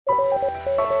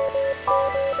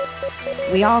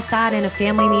We all sat in a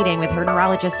family meeting with her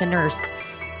neurologist and nurse,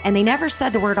 and they never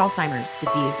said the word Alzheimer's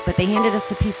disease, but they handed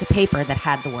us a piece of paper that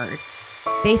had the word.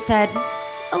 They said,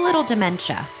 a little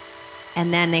dementia.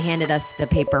 And then they handed us the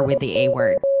paper with the A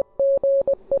word.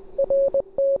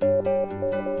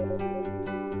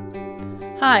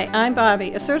 Hi, I'm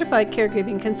Bobby, a certified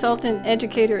caregiving consultant,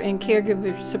 educator, and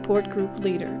caregiver support group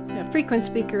leader, a frequent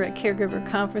speaker at caregiver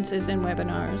conferences and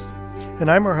webinars. And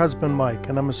I'm her husband, Mike,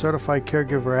 and I'm a certified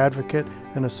caregiver advocate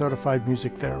and a certified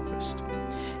music therapist.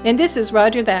 And this is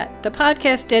Roger That, the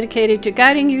podcast dedicated to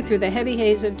guiding you through the heavy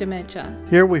haze of dementia.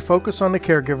 Here we focus on the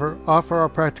caregiver, offer our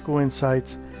practical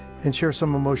insights, and share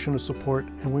some emotional support,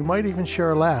 and we might even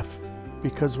share a laugh,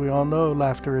 because we all know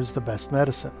laughter is the best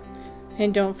medicine.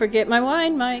 And don't forget my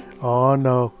wine, Mike. Oh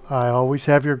no, I always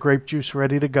have your grape juice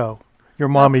ready to go. Your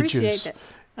mommy juice.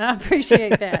 I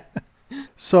appreciate that.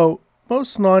 So,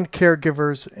 most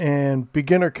non-caregivers and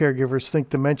beginner caregivers think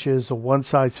dementia is a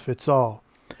one-size-fits-all.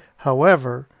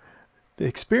 However, the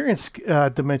experienced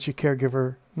dementia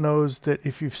caregiver knows that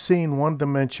if you've seen one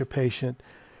dementia patient,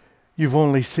 you've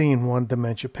only seen one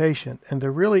dementia patient, and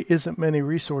there really isn't many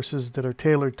resources that are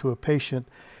tailored to a patient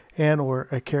and or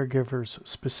a caregiver's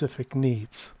specific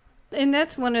needs. And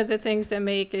that's one of the things that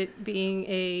make it, being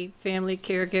a family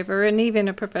caregiver and even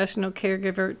a professional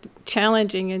caregiver,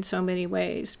 challenging in so many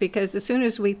ways. Because as soon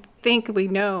as we think we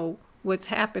know what's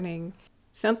happening,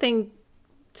 something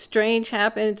strange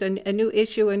happens, a new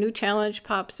issue, a new challenge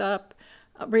pops up.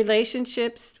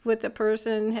 Relationships with the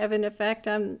person have an effect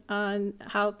on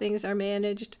how things are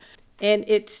managed. And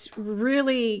it's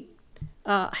really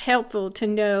helpful to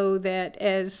know that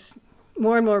as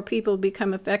more and more people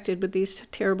become affected with these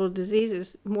terrible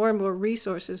diseases, more and more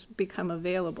resources become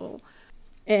available.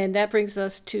 And that brings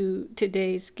us to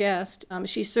today's guest.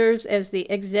 She serves as the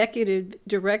executive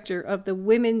director of the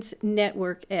Women's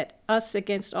Network at Us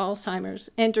Against Alzheimer's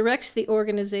and directs the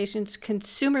organization's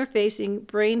consumer-facing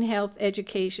brain health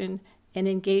education and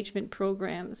engagement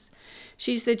programs.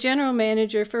 She's the general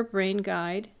manager for Brain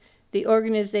Guide, the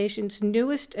organization's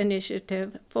newest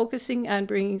initiative focusing on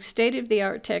bringing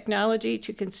state-of-the-art technology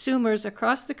to consumers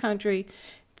across the country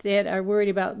that are worried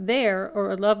about their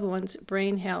or a loved one's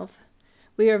brain health.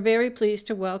 We are very pleased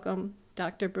to welcome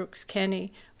Dr. Brooks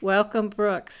Kenny. Welcome,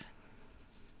 Brooks.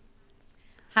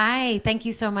 Hi, thank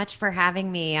you so much for having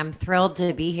me. I'm thrilled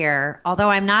to be here. Although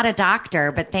I'm not a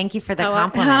doctor, but thank you for the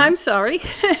compliment. I'm sorry.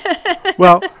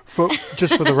 Well,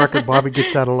 just for the record, Bobby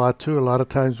gets that a lot too. A lot of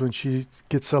times when she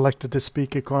gets selected to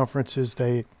speak at conferences,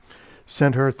 they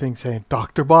send her things saying,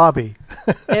 Dr. Bobby.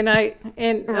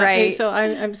 Right. So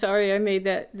I'm sorry I made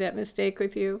that mistake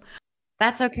with you.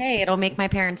 That's okay. It'll make my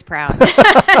parents proud.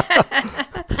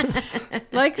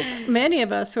 Like many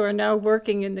of us who are now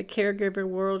working in the caregiver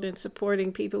world and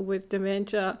supporting people with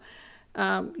dementia,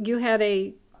 you had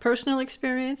a personal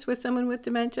experience with someone with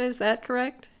dementia. Is that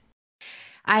correct?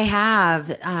 I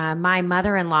have. My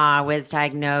mother-in-law was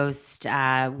diagnosed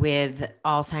with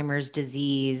Alzheimer's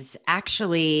disease,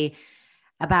 actually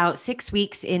about 6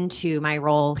 weeks into my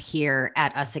role here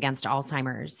at Us Against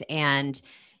Alzheimer's. And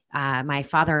my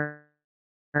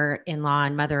father-in-law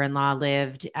and mother-in-law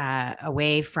lived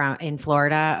in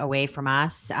Florida, away from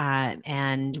us.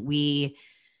 And we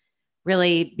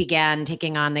really began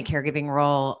taking on the caregiving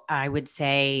role, I would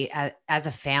say, as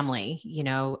a family. You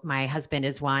know, my husband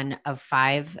is one of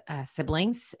 5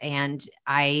 siblings, and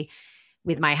I,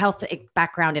 with my health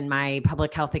background and my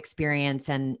public health experience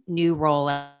and new role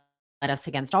at Us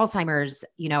Against Alzheimer's,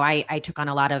 you know, I took on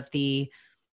a lot of the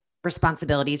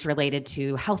responsibilities related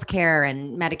to healthcare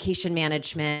and medication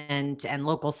management and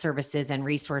local services and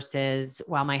resources,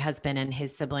 while my husband and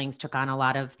his siblings took on a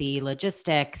lot of the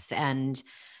logistics and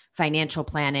financial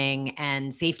planning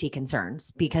and safety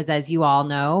concerns. Because as you all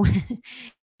know,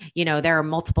 you know, there are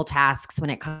multiple tasks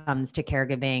when it comes to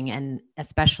caregiving, and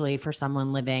especially for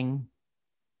someone living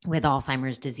with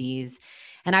Alzheimer's disease.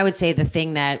 And I would say the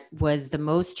thing that was the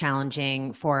most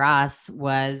challenging for us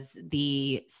was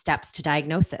the steps to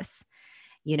diagnosis.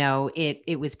 You know,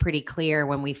 it was pretty clear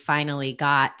when we finally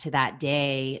got to that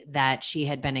day that she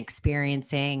had been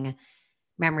experiencing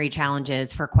memory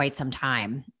challenges for quite some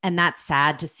time. And that's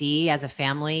sad to see as a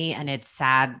family. And it's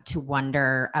sad to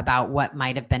wonder about what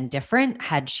might have been different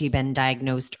had she been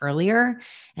diagnosed earlier.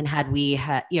 And had we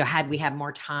had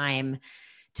more time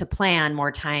to plan,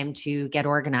 more time to get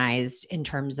organized in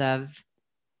terms of,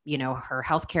 you know, her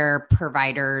healthcare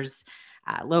providers,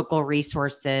 local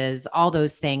resources, all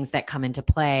those things that come into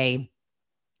play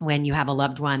when you have a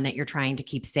loved one that you're trying to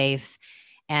keep safe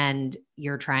and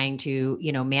you're trying to,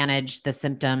 manage the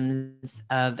symptoms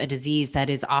of a disease that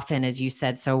is often, as you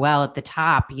said so well at the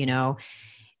top,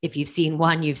 if you've seen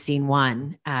one, you've seen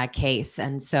one case.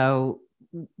 And so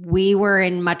we were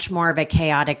in much more of a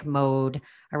chaotic mode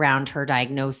around her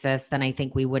diagnosis than I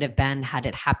think we would have been had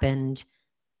it happened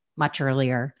much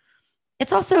earlier.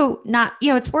 It's also not,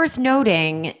 it's worth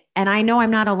noting, and I know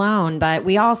I'm not alone, but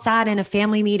we all sat in a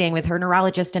family meeting with her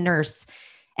neurologist and nurse,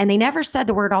 and they never said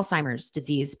the word Alzheimer's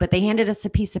disease, but they handed us a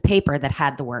piece of paper that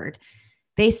had the word.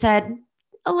 They said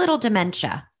a little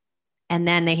dementia. And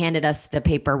then they handed us the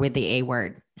paper with the A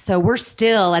word. So we're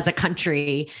still, as a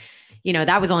country,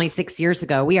 that was only 6 years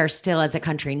ago. We are still, as a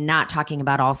country, not talking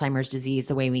about Alzheimer's disease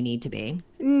the way we need to be.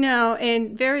 No,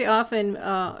 and very often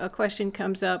a question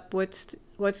comes up, what's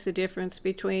the difference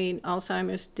between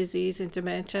Alzheimer's disease and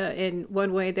dementia? And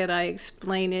one way that I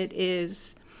explain it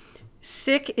is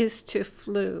sick is to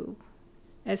flu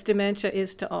as dementia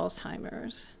is to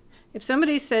Alzheimer's. If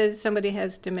somebody says somebody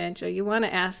has dementia, you want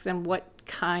to ask them what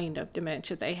kind of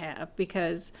dementia they have,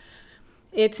 because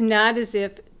it's not as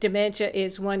if dementia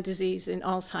is one disease and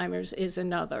Alzheimer's is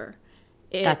another.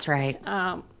 That's right.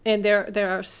 And there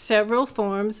are several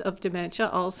forms of dementia.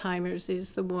 Alzheimer's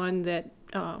is the one that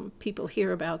people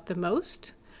hear about the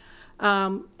most.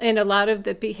 And a lot of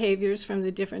the behaviors from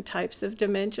the different types of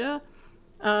dementia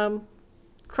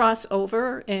cross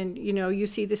over, and you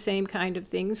see the same kind of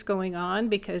things going on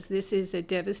because this is a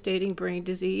devastating brain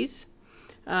disease.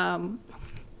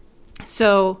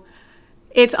 So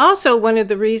it's also one of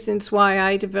the reasons why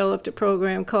I developed a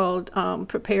program called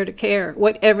Prepare to Care,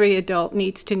 what every adult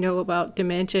needs to know about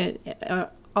dementia,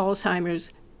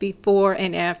 Alzheimer's, before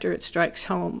and after it strikes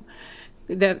home.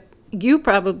 That you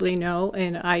probably know,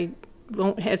 and I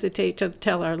won't hesitate to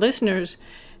tell our listeners,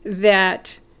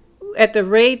 that at the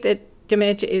rate that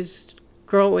dementia is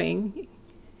growing,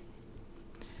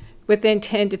 within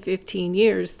 10 to 15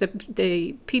 years,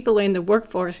 the people in the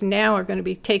workforce now are going to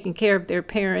be taking care of their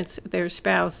parents, their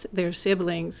spouse, their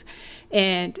siblings.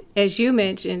 And as you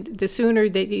mentioned, the sooner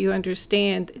that you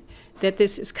understand that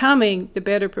this is coming, the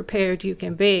better prepared you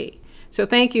can be. So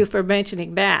thank you for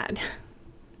mentioning that.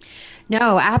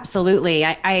 No, absolutely.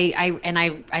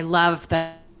 I love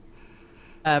the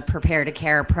Prepare to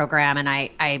Care program, and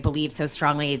I believe so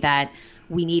strongly that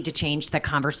we need to change the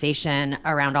conversation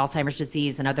around Alzheimer's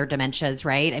disease and other dementias,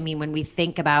 right? I mean, when we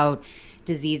think about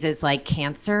diseases like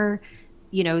cancer,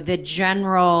 the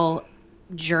general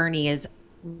journey is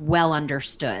well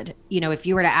understood. If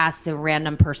you were to ask the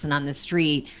random person on the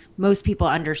street, most people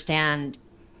understand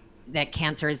that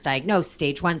cancer is diagnosed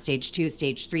stage 1, stage 2,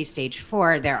 stage 3, stage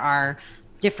 4. There are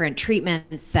different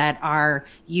treatments that are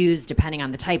used depending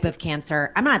on the type of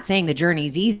cancer. I'm not saying the journey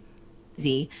is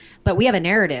easy, but we have a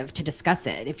narrative to discuss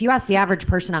it. If you ask the average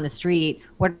person on the street,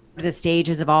 what are the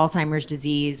stages of Alzheimer's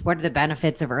disease? What are the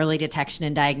benefits of early detection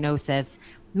and diagnosis?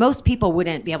 Most people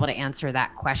wouldn't be able to answer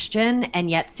that question. And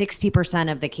yet 60%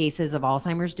 of the cases of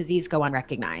Alzheimer's disease go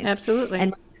unrecognized. Absolutely.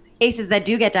 And cases that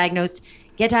do get diagnosed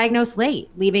late,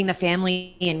 leaving the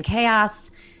family in chaos,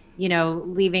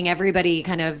 leaving everybody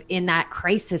kind of in that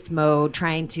crisis mode,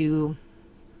 trying to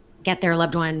get their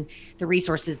loved one the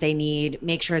resources they need,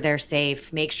 make sure they're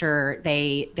safe, make sure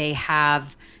they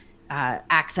have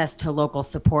access to local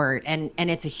support. And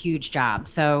it's a huge job.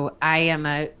 So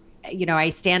I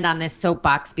stand on this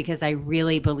soapbox because I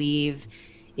really believe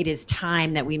it is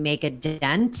time that we make a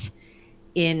dent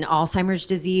in Alzheimer's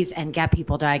disease and get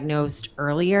people diagnosed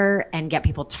earlier and get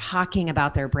people talking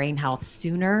about their brain health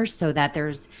sooner so that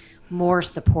there's more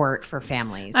support for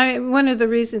families. One of the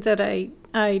reasons that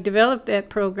I developed that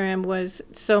program was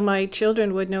so my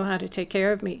children would know how to take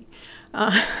care of me.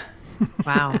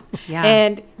 Wow. Yeah.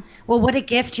 And well, what a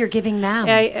gift you're giving them.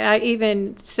 I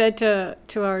even said to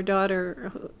our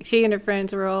daughter, she and her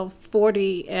friends were all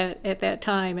 40 at that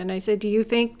time, and I said, do you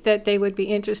think that they would be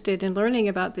interested in learning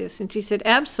about this? And she said,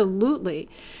 absolutely.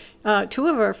 Two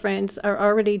of our friends are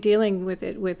already dealing with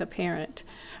it with a parent.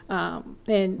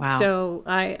 And wow. So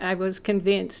I was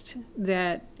convinced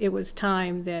that it was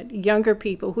time that younger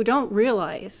people who don't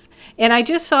realize, and I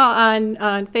just saw on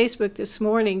Facebook this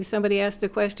morning, somebody asked the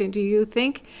question, do you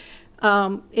think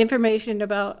information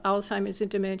about Alzheimer's and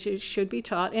dementia should be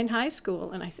taught in high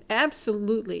school? And I said,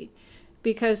 absolutely,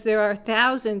 because there are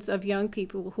thousands of young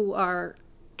people who are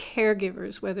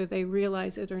caregivers, whether they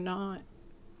realize it or not.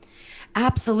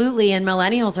 Absolutely. And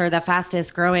millennials are the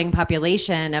fastest growing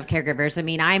population of caregivers. I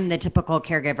mean, I'm the typical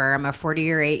caregiver. I'm a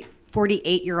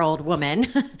 48-year-old woman.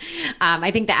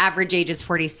 I think the average age is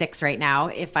 46 right now,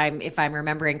 if I'm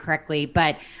remembering correctly.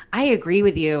 But I agree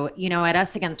with you. At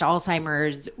Us Against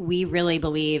Alzheimer's, we really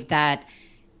believe that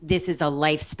this is a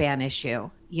lifespan issue.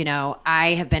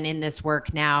 I have been in this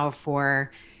work now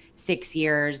for 6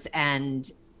 years, and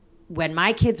when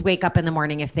my kids wake up in the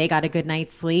morning, if they got a good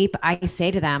night's sleep, I say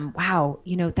to them, wow,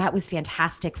 that was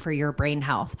fantastic for your brain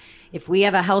health. If we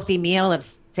have a healthy meal of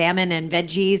salmon and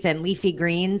veggies and leafy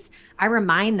greens, I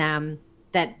remind them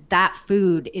that that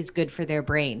food is good for their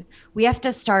brain. We have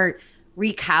to start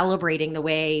recalibrating the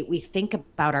way we think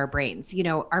about our brains.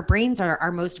 Our brains are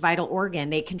our most vital organ.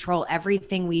 They control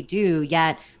everything we do,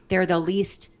 yet they're the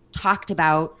least talked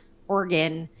about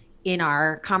organ in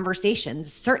our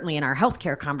conversations, certainly in our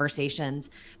healthcare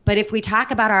conversations. But if we talk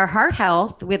about our heart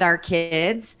health with our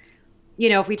kids,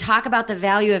 if we talk about the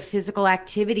value of physical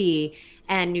activity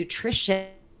and nutrition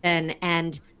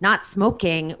and not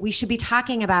smoking, we should be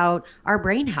talking about our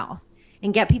brain health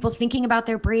and get people thinking about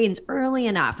their brains early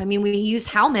enough. I mean, we use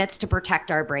helmets to protect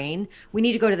our brain. We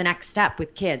need to go to the next step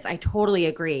with kids. I totally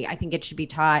agree. I think it should be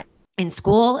taught in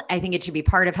school. I think it should be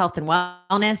part of health and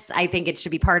wellness. I think it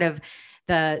should be part of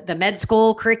the med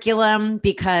school curriculum,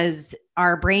 because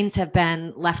our brains have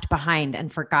been left behind and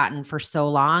forgotten for so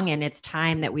long. And it's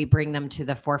time that we bring them to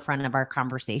the forefront of our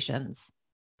conversations.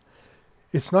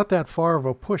 It's not that far of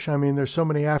a push. I mean, there's so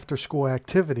many after school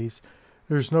activities.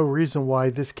 There's no reason why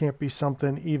this can't be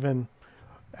something even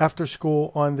after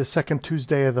school on the second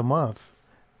Tuesday of the month,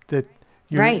 that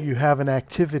you have an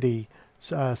activity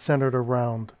centered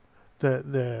around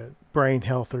the brain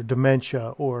health or dementia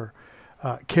or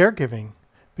caregiving,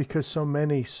 because so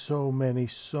many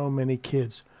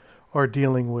kids are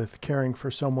dealing with caring for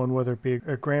someone, whether it be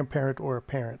a grandparent or a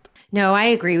parent. No, I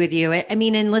agree with you. I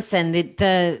mean, and listen,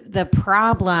 the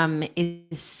problem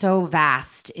is so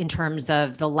vast in terms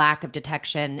of the lack of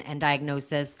detection and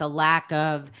diagnosis, the lack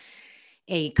of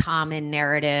a common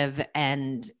narrative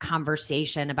and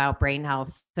conversation about brain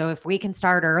health. So if we can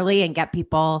start early and get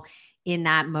people in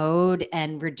that mode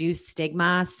and reduce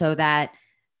stigma, so that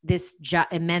this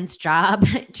immense job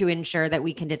to ensure that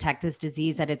we can detect this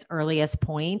disease at its earliest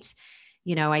point,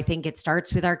 I think it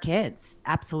starts with our kids.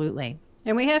 Absolutely.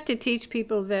 And we have to teach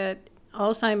people that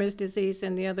Alzheimer's disease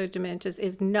and the other dementias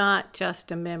is not just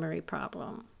a memory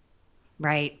problem.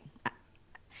 Right.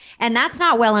 And that's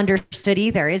not well understood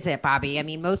either, is it, Bobby? I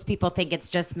mean, most people think it's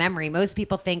just memory. Most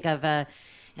people think of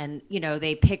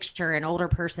they picture an older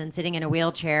person sitting in a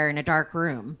wheelchair in a dark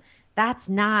room. That's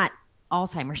not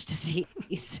Alzheimer's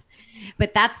disease.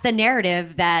 But that's the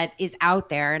narrative that is out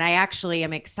there. And I actually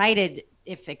am excited,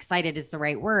 if excited is the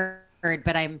right word,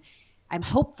 but I'm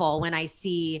hopeful when I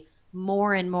see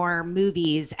more and more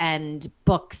movies and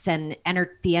books and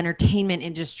the entertainment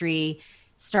industry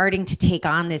starting to take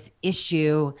on this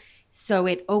issue. So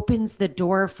it opens the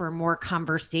door for more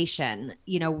conversation.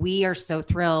 We are so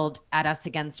thrilled at Us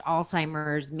Against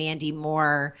Alzheimer's. Mandy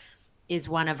Moore is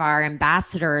one of our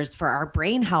ambassadors for our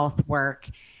brain health work.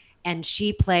 And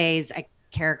she plays a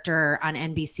character on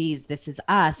NBC's This Is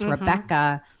Us,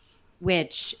 Rebecca,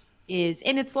 which is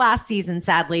in its last season,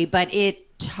 sadly, but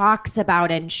it talks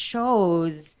about and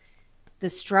shows the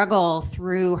struggle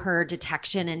through her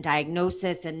detection and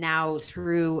diagnosis, and now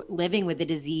through living with the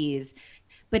disease.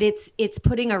 But it's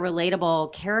putting a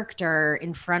relatable character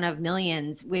in front of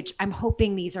millions, which I'm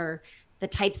hoping these are the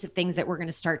types of things that we're going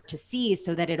to start to see,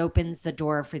 so that it opens the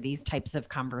door for these types of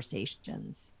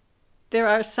conversations. There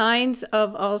are signs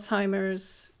of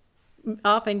Alzheimer's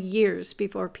often years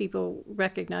before people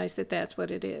recognize that that's what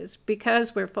it is,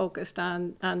 because we're focused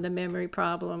on the memory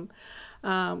problem.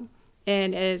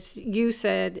 And as you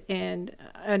said, and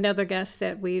another guest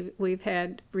that we've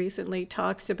had recently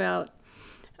talks about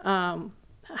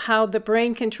how the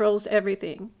brain controls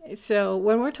everything. So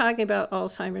when we're talking about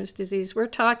Alzheimer's disease, we're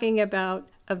talking about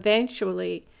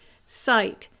eventually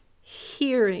sight,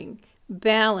 hearing,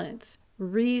 balance,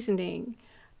 reasoning.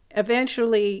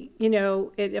 Eventually,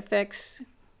 it affects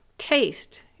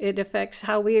taste. It affects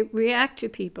how we react to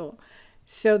people.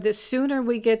 So the sooner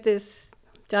we get this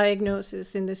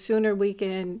diagnosis and the sooner we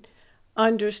can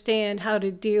understand how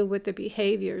to deal with the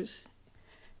behaviors,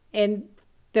 and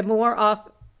the more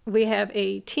we have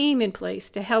a team in place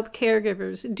to help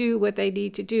caregivers do what they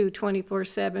need to do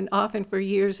 24/7, often for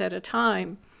years at a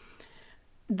time,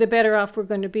 the better off we're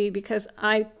going to be, because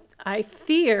I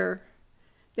fear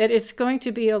that it's going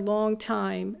to be a long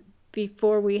time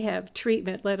before we have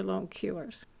treatment, let alone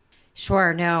cures.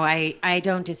 Sure. No, I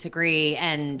don't disagree.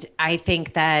 And I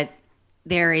think that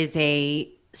there is a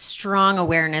strong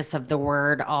awareness of the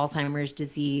word Alzheimer's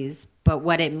disease, but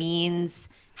what it means,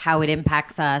 how it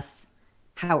impacts us,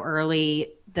 how early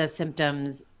the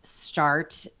symptoms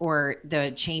start or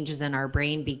the changes in our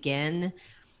brain begin,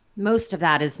 most of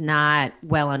that is not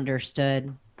well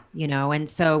understood, And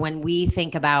so when we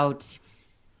think about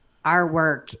our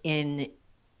work in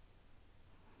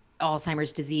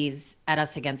Alzheimer's disease at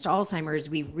Us Against Alzheimer's,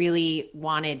 we really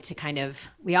wanted to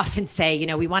we often say,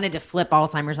 we wanted to flip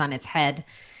Alzheimer's on its head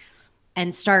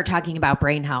and start talking about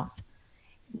brain health.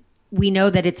 We know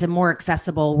that it's a more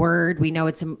accessible word. We know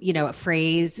it's a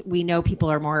phrase. We know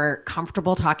people are more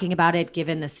comfortable talking about it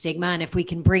given the stigma. And if we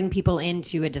can bring people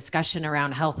into a discussion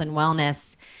around health and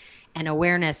wellness and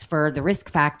awareness for the risk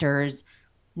factors,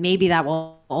 maybe that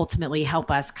will ultimately help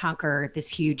us conquer this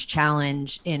huge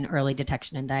challenge in early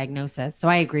detection and diagnosis. So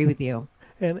I agree with you.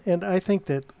 And I think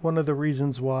that one of the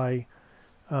reasons why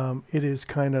it is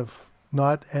kind of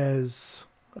not as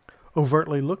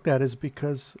overtly looked at is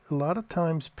because a lot of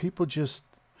times people just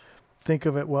think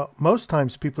of it, most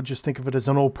times people just think of it as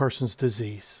an old person's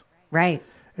disease. Right.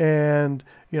 And,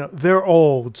 they're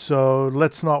old, so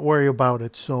let's not worry about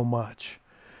it so much.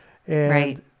 And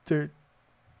right.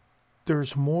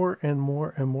 There's more and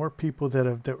more and more people that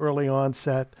have the early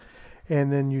onset.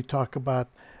 And then you talk about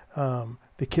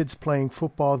the kids playing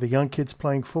football, the young kids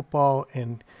playing football,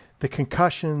 and the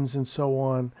concussions and so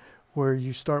on, where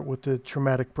you start with the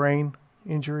traumatic brain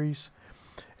injuries.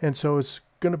 And so it's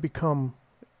going to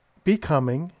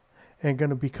becoming and going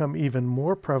to become even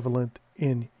more prevalent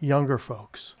in younger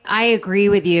folks. I agree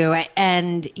with you.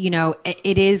 And,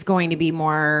 it is going to be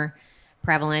more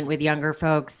prevalent with younger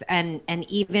folks. And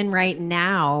even right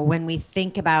now, when we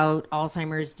think about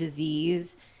Alzheimer's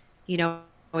disease, it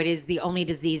is the only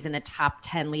disease in the top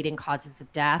 10 leading causes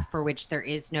of death for which there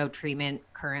is no treatment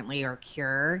currently or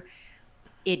cure.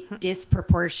 It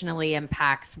disproportionately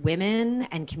impacts women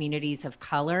and communities of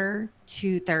color.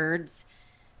 2/3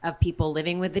 of people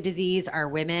living with the disease are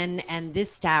women. And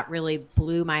this stat really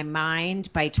blew my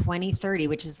mind. By 2030,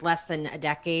 which is less than a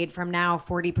decade from now,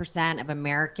 40% of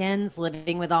Americans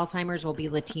living with Alzheimer's will be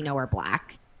Latino or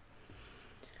Black.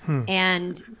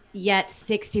 And yet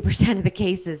 60% of the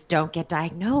cases don't get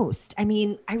diagnosed. I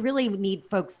mean, I really need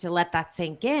folks to let that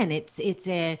sink in. It's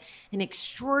an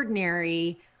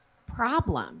extraordinary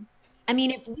problem. I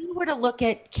mean, if we were to look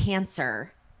at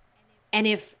cancer, and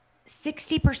if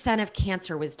 60% of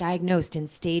cancer was diagnosed in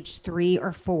stage 3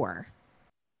 or 4,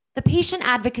 the patient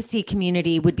advocacy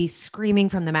community would be screaming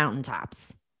from the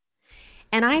mountaintops.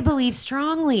 And I believe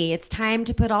strongly it's time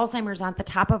to put Alzheimer's on the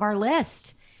top of our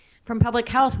list. From public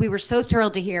health, we were so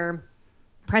thrilled to hear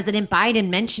President Biden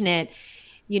mention it,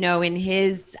 in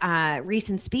his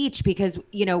recent speech, because,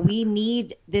 we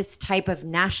need this type of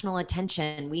national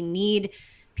attention. We need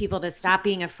people to stop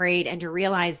being afraid and to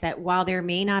realize that while there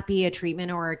may not be a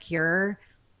treatment or a cure,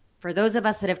 for those of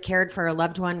us that have cared for a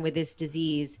loved one with this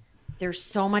disease, there's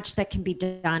so much that can be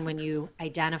done when you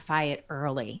identify it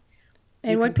early.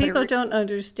 And what people don't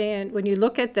understand, when you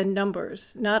look at the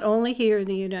numbers, not only here in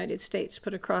the United States,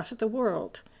 but across the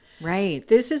world, right?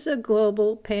 This is a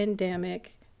global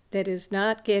pandemic that is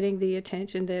not getting the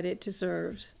attention that it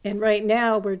deserves. And right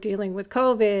now we're dealing with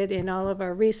COVID, and all of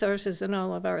our resources and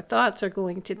all of our thoughts are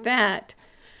going to that.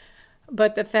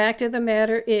 But the fact of the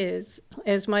matter is,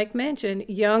 as Mike mentioned,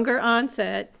 younger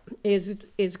onset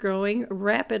is growing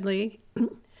rapidly.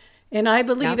 And I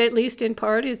believe, at least in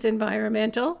part, it's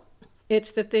environmental.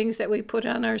 It's the things that we put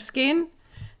on our skin.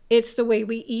 It's the way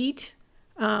we eat.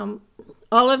 All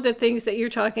of the things that you're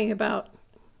talking about,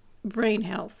 brain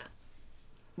health.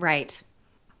 Right.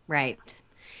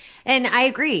 And I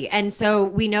agree. And so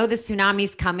we know the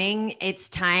tsunami's coming. It's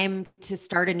time to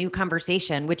start a new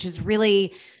conversation, which is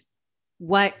really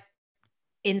what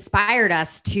inspired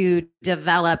us to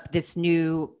develop this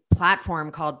new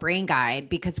platform called Brain Guide,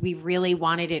 because we really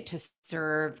wanted it to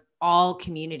serve all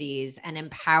communities and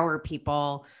empower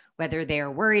people, whether they're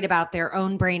worried about their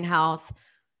own brain health,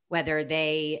 whether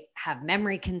they have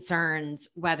memory concerns,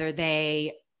 whether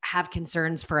they have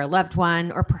concerns for a loved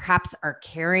one, or perhaps are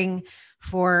caring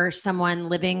for someone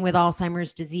living with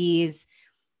Alzheimer's disease.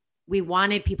 We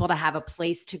wanted people to have a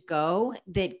place to go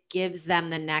that gives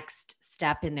them the next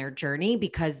step in their journey,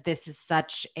 because this is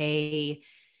such a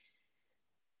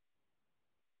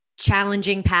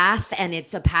challenging path, and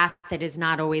it's a path that is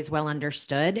not always well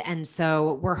understood. And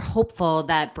so we're hopeful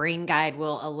that Brain Guide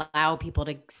will allow people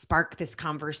to spark this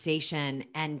conversation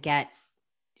and get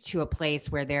to a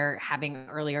place where they're having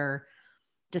earlier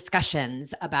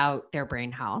discussions about their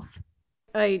brain health.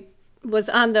 I was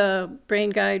on the Brain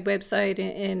Guide website,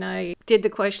 and I did the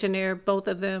questionnaire, both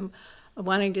of them,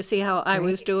 wanting to see how I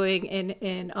was doing,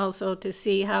 and also to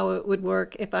see how it would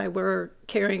work if I were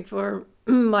caring for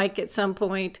Mike at some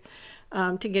point,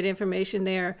 to get information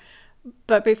there.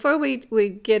 But before we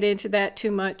get into that too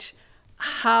much,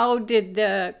 how did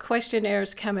the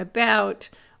questionnaires come about?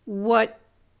 What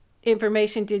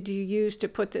information did you use to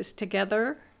put this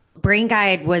together? Brain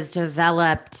Guide was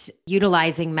developed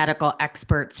utilizing medical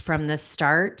experts from the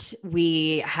start.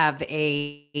 We have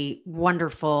a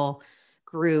wonderful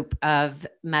group of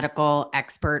medical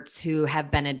experts who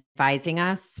have been advising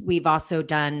us. We've also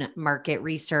done market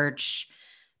research,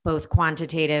 both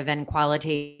quantitative and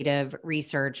qualitative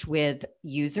research with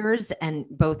users and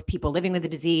both people living with the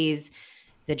disease,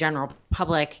 the general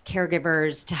public,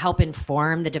 caregivers, to help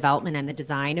inform the development and the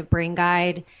design of Brain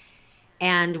Guide.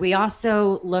 And we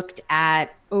also looked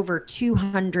at over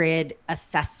 200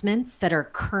 assessments that are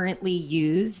currently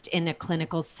used in a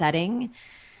clinical setting,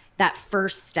 that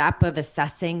first step of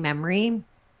assessing memory.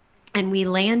 And we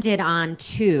landed on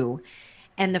two.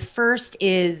 And the first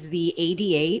is the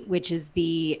AD8, which is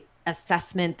the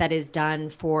assessment that is done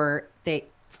for that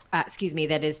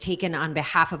is taken on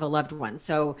behalf of a loved one.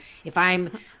 So if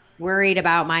I'm worried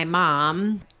about my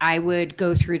mom, I would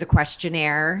go through the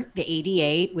questionnaire, the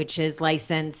AD8, which is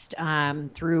licensed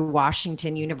through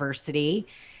Washington University.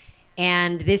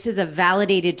 And this is a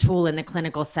validated tool in the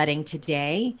clinical setting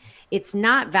today. It's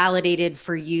not validated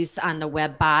for use on the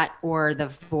web bot or the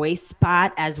voice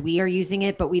bot as we are using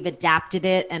it, but we've adapted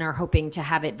it and are hoping to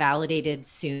have it validated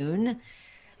soon.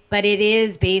 But it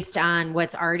is based on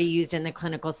what's already used in the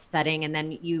clinical setting. And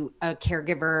then a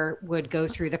caregiver would go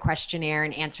through the questionnaire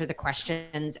and answer the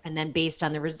questions. And then based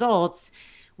on the results,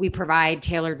 we provide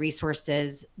tailored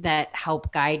resources that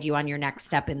help guide you on your next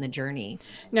step in the journey.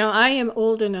 Now, I am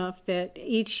old enough that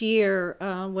each year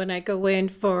when I go in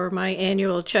for my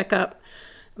annual checkup,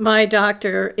 my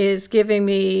doctor is giving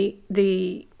me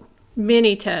the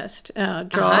mini test,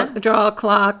 draw a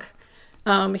clock.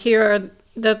 Here are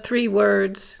the 3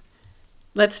 words.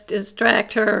 Let's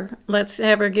distract her. Let's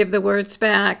have her give the words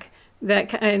back.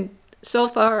 And so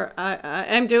far,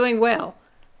 I'm doing well.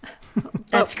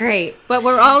 That's great. But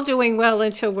we're all doing well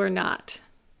until we're not.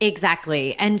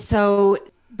 Exactly. And so,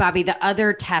 Bobby, the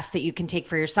other test that you can take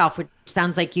for yourself, which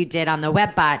sounds like you did on the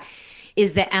WebBot,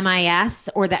 is the MIS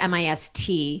or the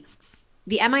MIST.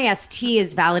 The MIST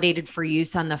is validated for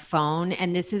use on the phone.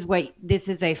 And this is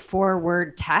a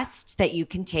 4-word test that you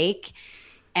can take.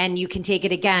 And you can take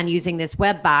it again using this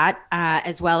web bot,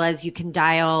 as well as you can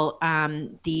dial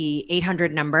the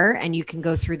 800 number and you can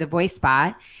go through the voice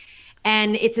bot.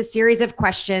 And it's a series of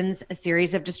questions, a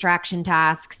series of distraction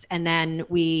tasks. And then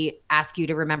we ask you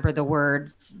to remember the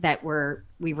words that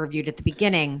we reviewed at the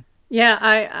beginning. Yeah,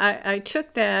 I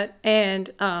took that, and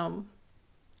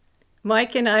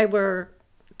Mike and I were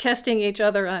testing each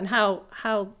other on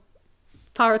how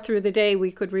far through the day we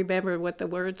could remember what the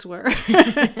words were.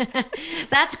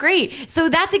 That's great. So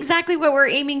that's exactly what we're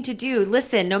aiming to do.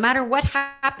 Listen, no matter what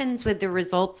happens with the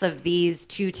results of these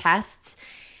 2 tests,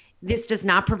 this does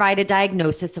not provide a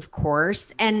diagnosis, of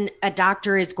course, and a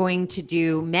doctor is going to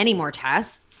do many more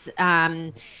tests.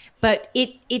 But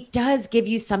it does give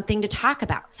you something to talk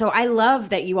about. So I love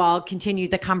that you all continue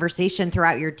the conversation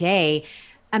throughout your day.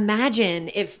 Imagine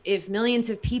if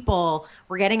millions of people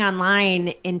were getting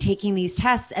online and taking these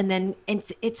tests, and then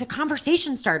it's a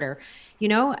conversation starter. You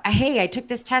know, hey, I took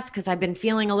this test because I've been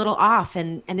feeling a little off,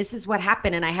 and this is what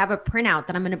happened. And I have a printout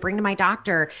that I'm going to bring to my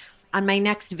doctor on my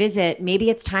next visit. Maybe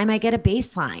it's time I get a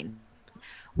baseline.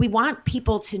 We want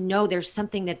people to know there's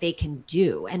something that they can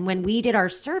do. And when we did our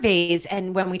surveys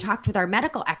and when we talked with our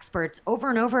medical experts, over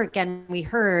and over again, we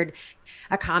heard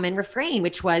a common refrain,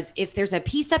 which was, if there's a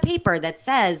piece of paper that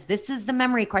says, this is the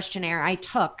memory questionnaire I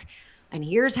took, and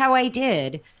here's how I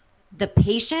did, the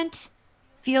patient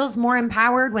feels more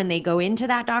empowered when they go into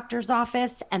that doctor's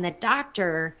office, and the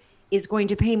doctor is going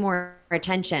to pay more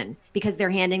attention because they're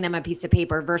handing them a piece of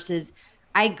paper versus,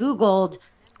 I Googled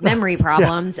memory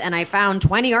problems and I found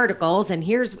 20 articles and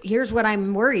here's what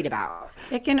I'm worried about.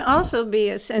 It can also be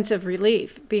a sense of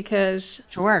relief because,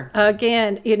 sure,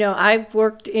 again, you know, I've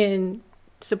worked in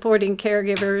supporting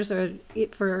caregivers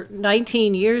for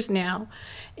 19 years now,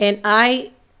 and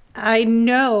I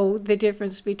know the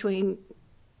difference between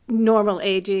normal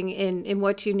aging and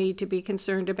what you need to be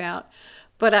concerned about.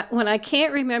 But when I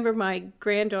can't remember my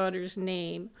granddaughter's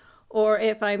name, or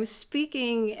if I'm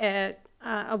speaking at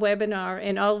a webinar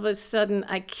and all of a sudden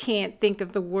I can't think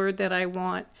of the word that I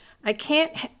want, I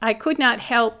could not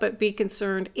help but be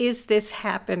concerned, is this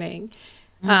happening?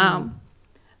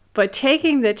 But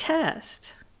taking the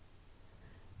test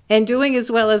and doing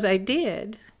as well as I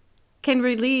did can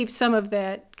relieve some of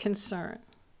that concern.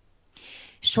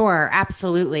 Sure,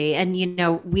 absolutely. And, you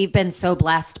know, we've been so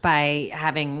blessed by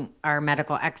having our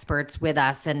medical experts with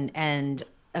us, and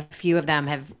a few of them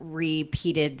have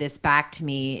repeated this back to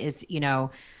me is, you know,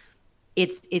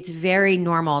 it's very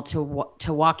normal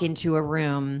to walk into a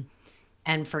room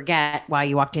and forget why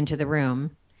you walked into the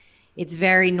room. it's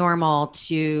very normal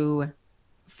to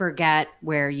forget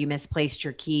where you misplaced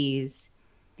your keys.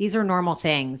 These are normal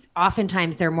things.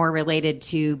 Oftentimes, they're more related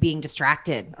to being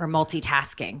distracted or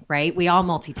multitasking, right? We all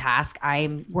multitask.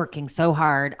 I'm working so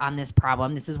hard on this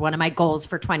problem. This is one of my goals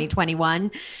for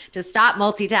 2021, to stop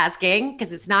multitasking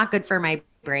because it's not good for my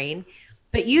brain.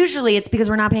 But usually it's because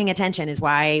we're not paying attention, is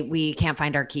why we can't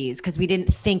find our keys, because we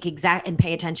didn't think exact and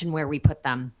pay attention where we put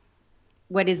them.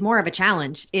 What is more of a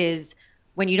challenge is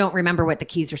when you don't remember what the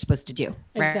keys are supposed to do,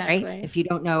 right? Exactly. If you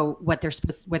don't know what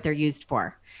they're used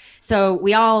for.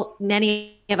 So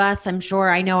many of us, I'm sure,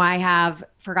 I know I have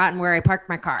forgotten where I parked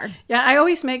my car. Yeah, I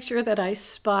always make sure that I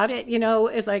spot it.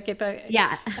 It's like if I,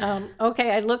 Yeah.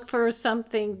 okay, I look for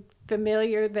something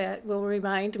familiar that will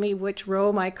remind me which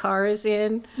row my car is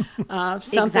in,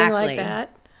 something like Exactly.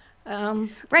 that.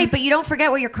 Right. But you don't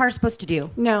forget what your car's supposed to do,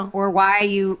 No. or why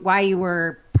you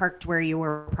were parked where you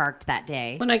were parked that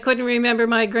day. When I couldn't remember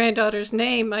my granddaughter's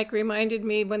name, Mike reminded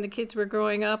me when the kids were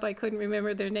growing up, I couldn't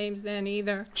remember their names then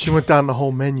either. She went down the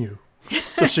whole menu,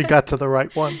 so she got to the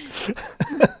right one.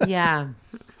 Yeah.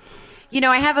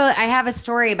 I have a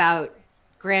story about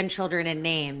grandchildren and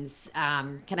names.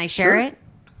 Can I share Sure. it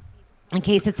in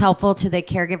case it's helpful to the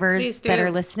Please caregivers do. that are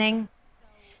listening?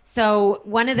 So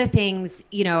one of the things,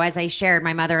 as I shared,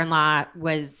 my mother-in-law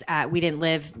was, we didn't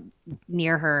live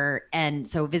near her, and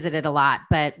so visited a lot.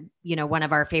 But, one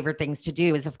of our favorite things to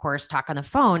do is, of course, talk on the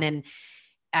phone. And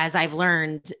as I've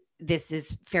learned, this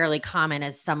is fairly common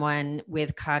as someone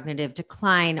with cognitive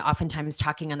decline. Oftentimes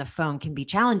talking on the phone can be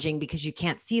challenging because you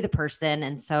can't see the person.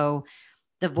 And so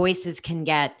the voices can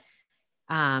get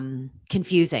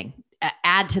confusing.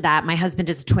 Add to that, my husband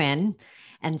is a twin.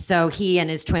 And so he and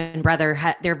his twin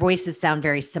brother, their voices sound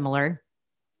very similar.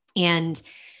 And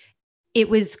it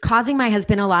was causing my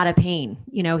husband a lot of pain.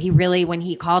 He really, when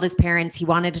he called his parents, he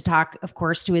wanted to talk, of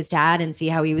course, to his dad and see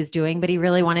how he was doing, but he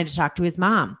really wanted to talk to his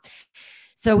mom.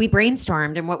 So we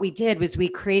brainstormed, and what we did was we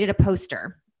created a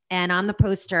poster. And on the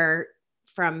poster,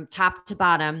 from top to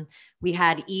bottom, we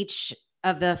had each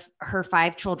of her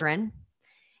 5 children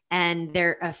and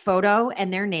a photo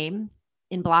and their name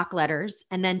in block letters.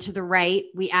 And then to the right,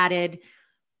 we added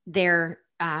their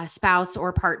spouse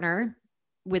or partner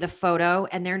with a photo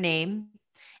and their name.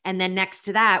 And then next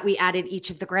to that, we added each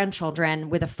of the grandchildren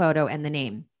with a photo and the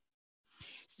name.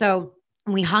 So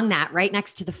we hung that right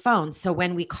next to the phone. So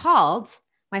when we called,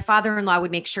 my father-in-law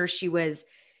would make sure she was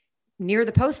near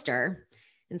the poster.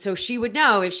 And so she would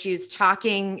know if she was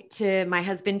talking to my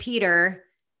husband, Peter,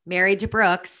 married to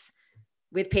Brooks,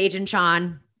 with Paige and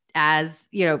Sean as,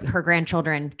 her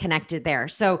grandchildren connected there.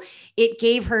 So it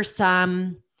gave her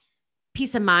some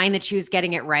peace of mind that she was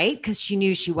getting it right, because she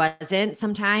knew she wasn't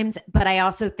sometimes. But I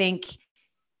also think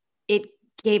it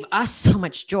gave us so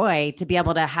much joy to be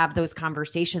able to have those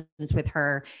conversations with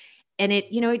her. And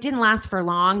it didn't last for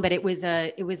long, but it was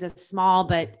a small,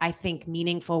 but I think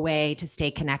meaningful way to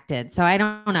stay connected. So I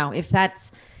don't know if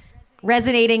that's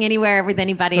resonating anywhere with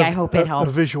anybody. I hope it helps.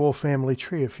 A visual family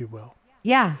tree, if you will.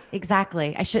 Yeah,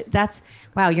 exactly.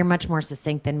 Wow, you're much more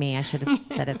succinct than me. I should have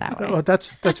said it that way. Oh,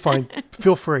 that's fine.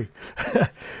 Feel free.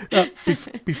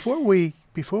 Before we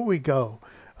go,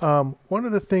 one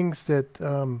of the things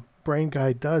that Brain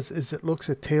Guide does is it looks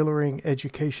at tailoring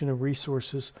education and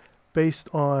resources based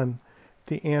on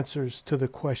the answers to the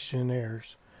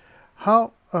questionnaires.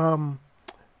 How,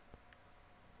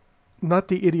 not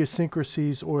the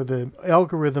idiosyncrasies or the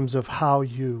algorithms of how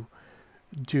you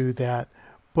do that,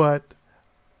 but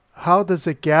how does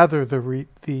it gather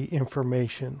the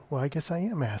information? Well, I guess I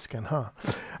am asking, huh?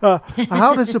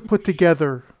 How does it put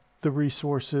together the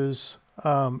resources?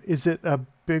 Is it a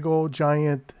big old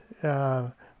giant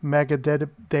mega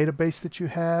database that you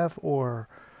have, or?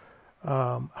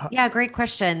 Yeah, great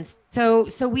questions. So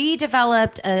we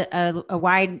developed a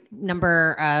wide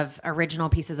number of original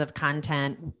pieces of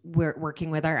content. We're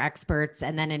working with our experts,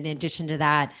 and then in addition to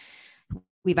that,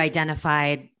 we've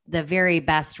identified the very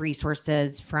best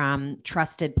resources from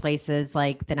trusted places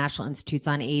like the National Institutes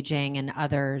on Aging and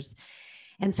others.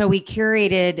 And so we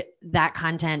curated that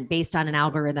content based on an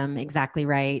algorithm, exactly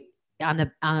right, on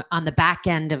the back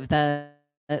end of the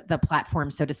platform,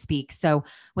 so to speak. So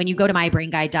when you go to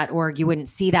mybrainguide.org, you wouldn't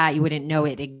see that, you wouldn't know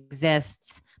it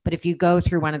exists. But if you go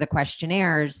through one of the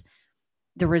questionnaires,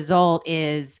 the result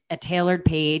is a tailored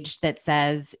page that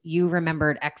says, you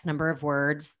remembered X number of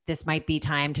words. This might be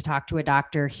time to talk to a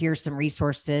doctor. Here's some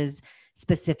resources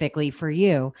specifically for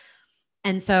you.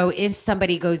 And so if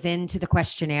somebody goes into the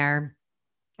questionnaire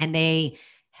and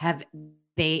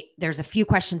there's a few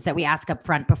questions that we ask up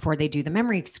front before they do the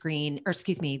memory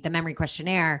the memory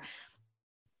questionnaire.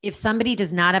 If somebody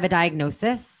does not have a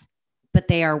diagnosis, but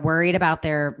they are worried about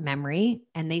their memory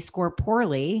and they score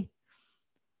poorly,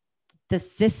 the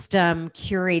system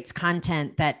curates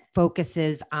content that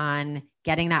focuses on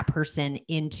getting that person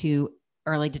into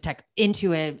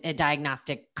a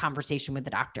diagnostic conversation with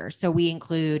the doctor. So we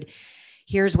include,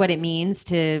 here's what it means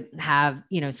to have,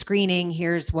 screening.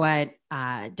 Here's what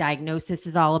diagnosis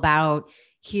is all about.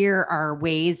 Here are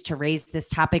ways to raise this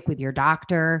topic with your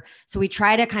doctor. So we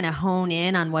try to kind of hone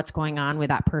in on what's going on with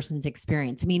that person's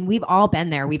experience. I mean, we've all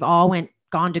been there. We've all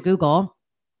gone to Google,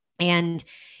 and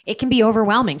it can be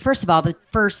overwhelming. First of all, the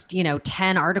first,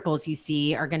 10 articles you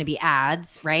see are going to be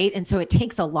ads, right? And so it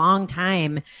takes a long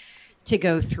time to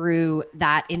go through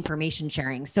that information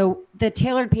sharing. So the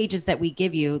tailored pages that we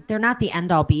give you, they're not the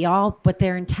end all be all, but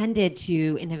they're intended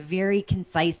to, in a very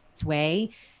concise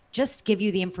way, just give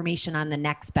you the information on the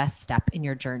next best step in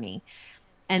your journey.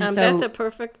 And so that's a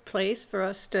perfect place for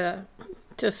us to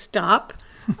stop.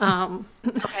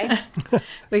 Okay.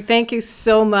 We thank you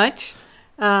so much.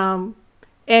 And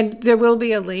there will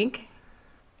be a link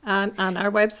on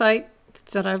our website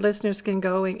so that our listeners can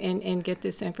go and get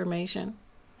this information.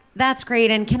 That's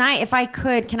great. And can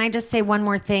I just say one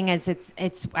more thing, as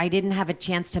I didn't have a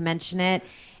chance to mention it.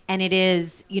 And it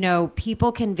is,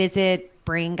 people can visit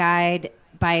Brain Guide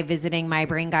by visiting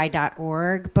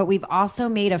mybrainguide.org, but we've also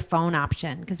made a phone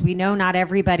option because we know not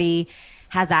everybody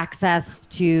has access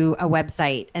to a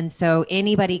website. And so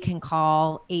anybody can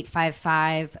call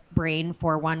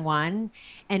 855-BRAIN-411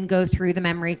 and go through the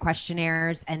memory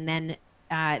questionnaires. And then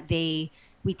we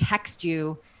text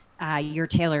you your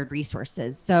tailored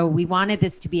resources. So we wanted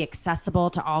this to be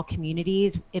accessible to all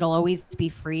communities. It'll always be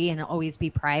free and it'll always be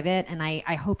private. And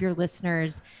I hope your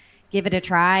listeners give it a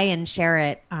try and share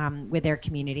it with their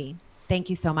community. Thank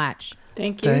you so much.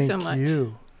 Thank you so much.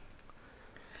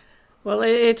 Well,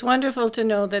 it's wonderful to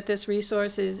know that this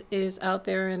resource is out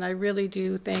there, and I really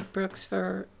do thank Brooks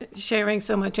for sharing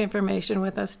so much information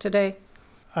with us today.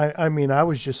 I mean, I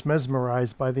was just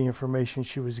mesmerized by the information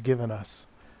she was giving us.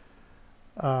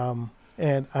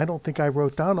 And I don't think I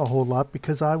wrote down a whole lot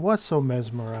because I was so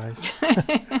mesmerized.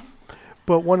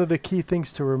 But one of the key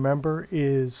things to remember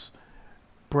is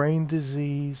brain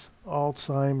disease,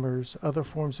 Alzheimer's, other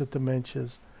forms of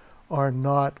dementias are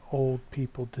not old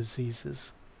people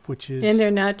diseases, and they're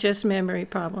not just memory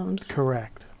problems.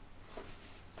 Correct.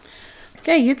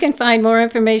 Okay, you can find more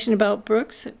information about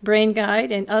Brooks, Brain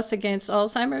Guide, and Us Against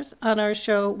Alzheimer's on our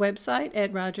show website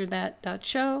at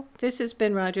rogerthat.show. This has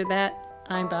been Roger That.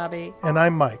 I'm Bobby. And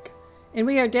I'm Mike. And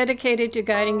we are dedicated to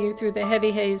guiding you through the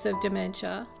heavy haze of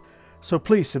dementia. So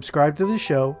please subscribe to the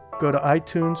show, go to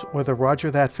iTunes or the Roger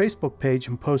That Facebook page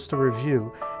and post a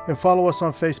review, and follow us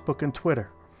on Facebook and Twitter.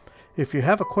 If you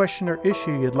have a question or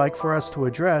issue you'd like for us to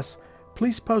address,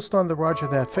 please post on the Roger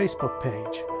That Facebook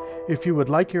page. If you would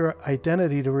like your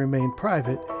identity to remain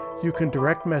private, you can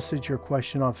direct message your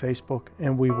question on Facebook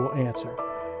and we will answer.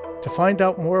 To find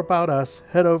out more about us,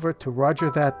 head over to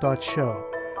rogerthat.show.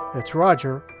 It's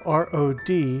Roger,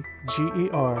 RODGER,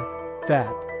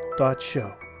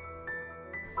 that.show.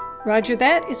 Roger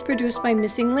That is produced by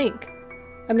Missing Link,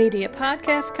 a media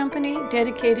podcast company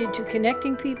dedicated to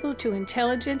connecting people to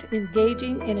intelligent,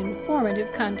 engaging, and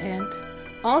informative content.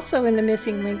 Also in the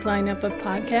Missing Link lineup of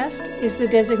podcasts is the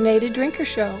Designated Drinker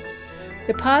Show,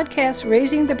 the podcast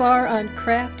raising the bar on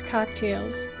craft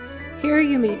cocktails. Here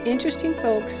you meet interesting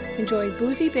folks, enjoy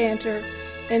boozy banter,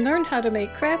 and learn how to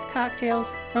make craft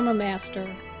cocktails from a master.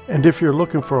 And if you're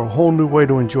looking for a whole new way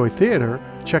to enjoy theater,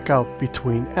 check out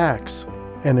Between Acts,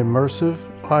 an immersive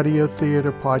audio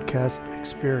theater podcast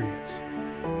experience.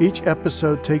 Each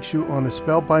episode takes you on a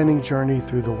spellbinding journey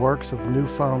through the works of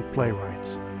newfound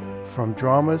playwrights, from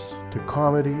dramas to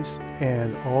comedies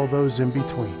and all those in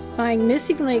between. Find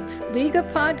Missing Link's League of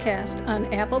Podcasts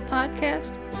on Apple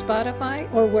Podcasts, Spotify,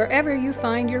 or wherever you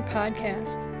find your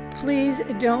podcast. Please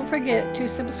don't forget to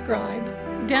subscribe,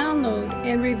 download,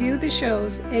 and review the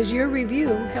shows, as your review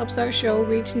helps our show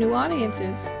reach new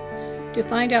audiences. To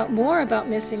find out more about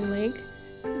Missing Link,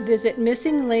 visit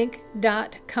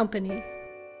missinglink.company.